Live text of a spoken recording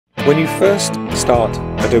When you first start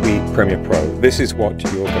Adobe Premiere Pro, this is what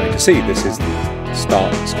you're going to see. This is the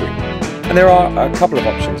start screen. And there are a couple of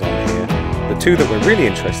options on here. The two that we're really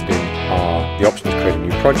interested in are the option to create a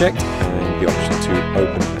new project and the option to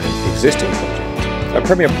open an existing project. A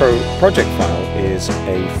Premiere Pro project file is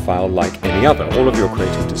a file like any other. All of your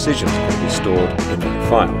creative decisions can be stored in that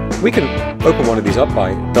file. We can open one of these up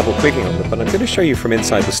by double-clicking on them, but I'm going to show you from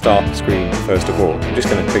inside the start screen first of all. I'm just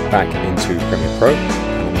going to click back into Premiere Pro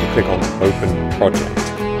and I'm going to click on Open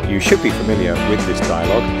Project. You should be familiar with this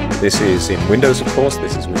dialog. This is in Windows, of course.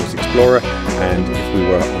 This is Windows Explorer, and if we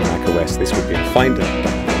were on Mac OS, this would be a Finder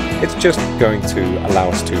dialog. It's just going to allow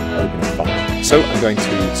us to open a file. So I'm going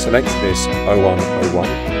to select this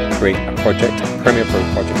 0101, create a project, Premiere Pro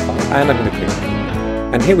project file, and I'm going to click on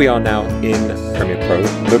it. And here we are now in Premiere Pro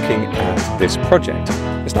looking at this project.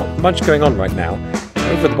 There's not much going on right now.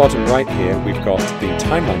 Over at the bottom right here, we've got the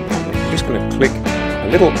timeline panel. I'm just going to click a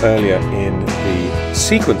little earlier in the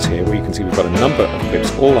sequence here, where you can see we've got a number of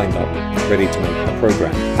clips all lined up, ready to make a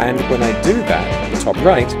program. And when I do that, at the top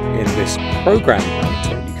right, in this program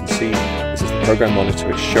monitor, you can see this is the program monitor.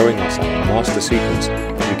 It's showing us our master sequence.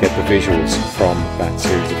 We get the visuals from that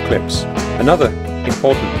series of clips. Another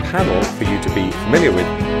important panel for you to be familiar with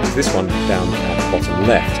is this one down at the bottom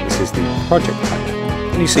left. This is the project panel.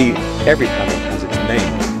 And you see every panel has its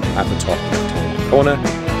name at the top left-hand corner.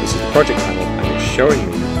 This is the project panel, and it's showing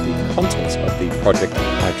me the contents of the project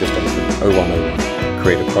I've just opened, 0101,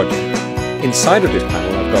 create a project. Inside of this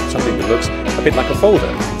panel, I've got something that looks a bit like a folder.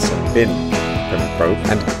 It's a bin, Premiere Pro,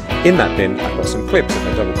 and in that bin, I've got some clips. If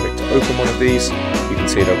I double-click to open one of these, you can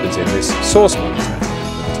see it opens in this source monitor at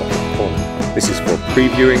the top left corner. This is for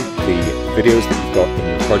previewing the videos that you've got in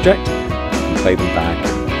your project. You can play them back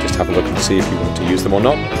and just have a look and see if you want to use them or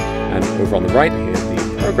not. And over on the right here,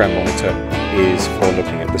 the program monitor is for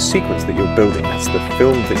looking at the sequence that you're building. That's the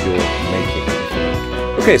film that you're making.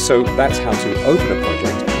 Okay, so that's how to open a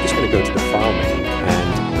project. I'm just going to go to the File menu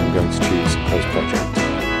and I'm going to choose Close Project.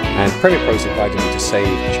 And Premiere Pro is inviting me to save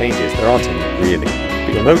changes. There aren't any really.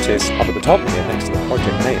 But you'll notice up at the top here, next to the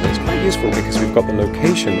project name, it's quite useful because we've got the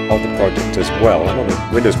location of the project as well. I'm on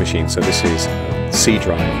a Windows machine, so this is C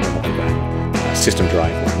drive rather than a system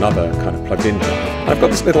drive or another kind of plugged-in drive. And I've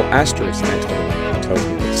got this little asterisk next to it that tells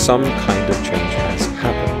me that some kind of change has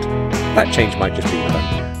happened. That change might just be that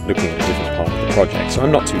I'm looking at a different part of the project, so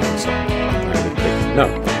I'm not too concerned. I'm going to click No.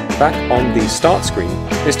 Back on the Start screen,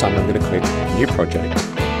 this time I'm going to click New Project.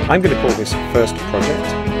 I'm going to call this First Project.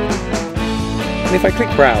 And if I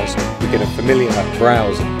click Browse, we get a familiar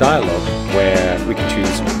Browse dialog where we can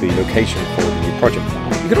choose the location for the new project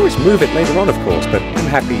file. You can always move it later on, of course, but I'm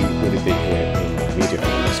happy with it being here in my media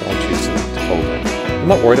folder, so I'll choose Select Folder. I'm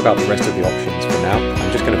not worried about the rest of the options for now.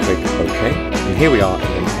 I'm just going to click OK, and here we are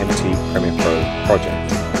in an empty Premiere Pro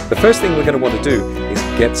project. The first thing we're going to want to do is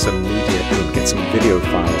get some media in, get some video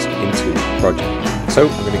files into the project. So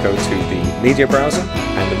I'm going to go to the media browser,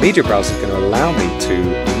 and the media browser is going to allow me to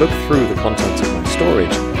look through the contents of my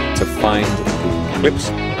storage to find the clips,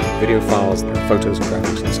 video files, the photos and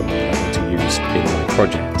graphics and so on that I want to use in my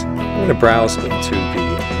project. I'm going to browse into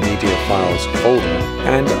the media files folder,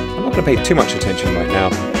 and I'm not going to pay too much attention right now,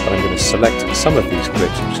 but I'm going to select some of these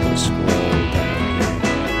clips. I'm just going to scroll down here,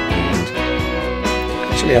 and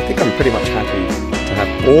actually I think I'm pretty much happy to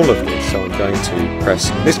have all of this, so I'm going to press,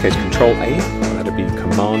 in this case, Control-A, that'd be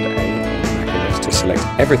Command-A on Mac OS to select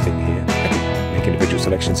everything here. I can make individual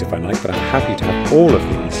selections if I like, but I'm happy to have all of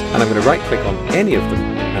these, and I'm going to right-click on any of them,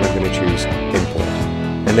 and I'm going to choose Import.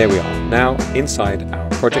 And there we are. Now, inside our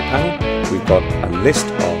project panel, we've got a list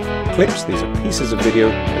of clips. These are pieces of video,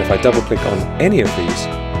 and if I double-click on any of these,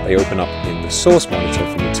 they open up in the source monitor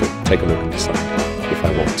for me to take a look and decide if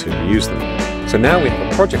I want to use them. So now we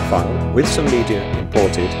have a project file with some media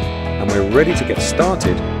imported, and we're ready to get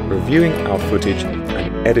started reviewing our footage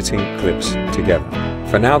and editing clips together.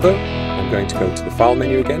 For now though, I'm going to go to the File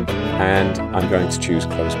menu again, and I'm going to choose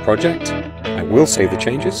Close Project. I will save the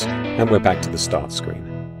changes, and we're back to the Start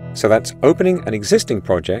screen. So that's opening an existing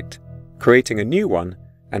project, creating a new one,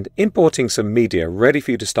 and importing some media ready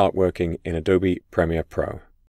for you to start working in Adobe Premiere Pro.